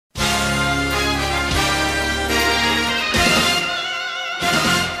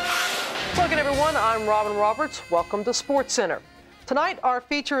everyone, I'm Robin Roberts. Welcome to SportsCenter. Tonight, our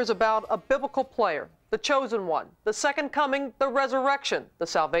feature is about a biblical player, the chosen one, the second coming, the resurrection, the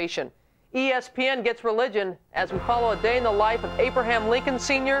salvation. ESPN gets religion as we follow a day in the life of Abraham Lincoln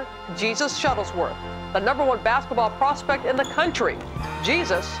Sr., Jesus Shuttlesworth, the #1 basketball prospect in the country,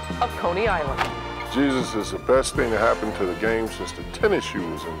 Jesus of Coney Island. Jesus is the best thing that happened to the game since the tennis shoe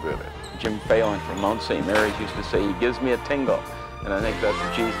was invented. Jim Phelan from Mount St. Mary's used to say, he gives me a tingle. And I think that's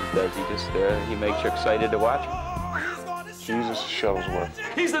what Jesus does. He makes you excited to watch him. Jesus Shuttlesworth.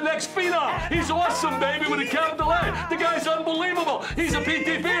 He's the next phenom. He's awesome, baby, with a capital A. The guy's unbelievable. He's a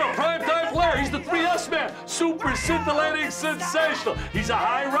PTV, a primetime player. He's the 3S man. Super scintillating, sensational. He's a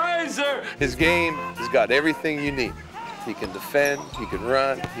high riser. His game has got everything you need. He can defend, he can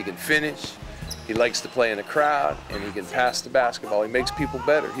run, he can finish. He likes to play in a crowd, and he can pass the basketball. He makes people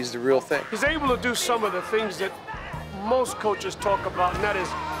better. He's the real thing. He's able to do some of the things that most coaches talk about, and that is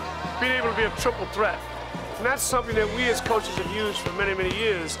being able to be a triple threat. And that's something that we as coaches have used for many, many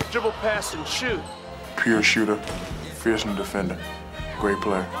years. Dribble, pass, and shoot. Pure shooter, fearsome defender, great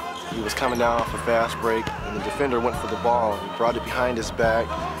player. He was coming down off a fast break, and the defender went for the ball. He brought it behind his back,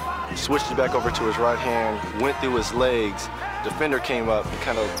 he switched it back over to his right hand, went through his legs. Defender came up and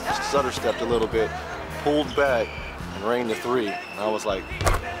kind of stutter stepped a little bit, pulled back, and rained the three. And I was like,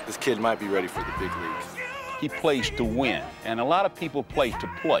 this kid might be ready for the big leagues. He plays to win, and a lot of people play to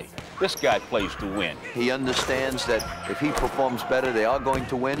play. This guy plays to win. He understands that if he performs better, they are going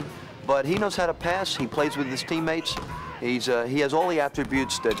to win, but he knows how to pass. He plays with his teammates. He has all the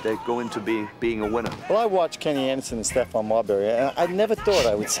attributes that go into being a winner. Well, I watched Kenny Anderson and Stephon Marbury, and I never thought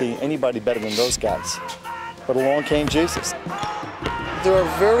I would see anybody better than those guys. But along came Jesus. There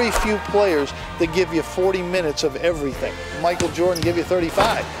are very few players that give you 40 minutes of everything. Michael Jordan give you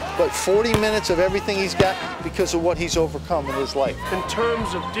 35, but 40 minutes of everything he's got because of what he's overcome in his life. In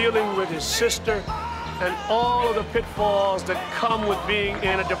terms of dealing with his sister and all of the pitfalls that come with being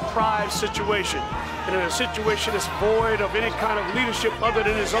in a deprived situation, and in a situation that's void of any kind of leadership other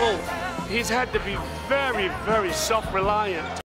than his own, he's had to be very, very self-reliant.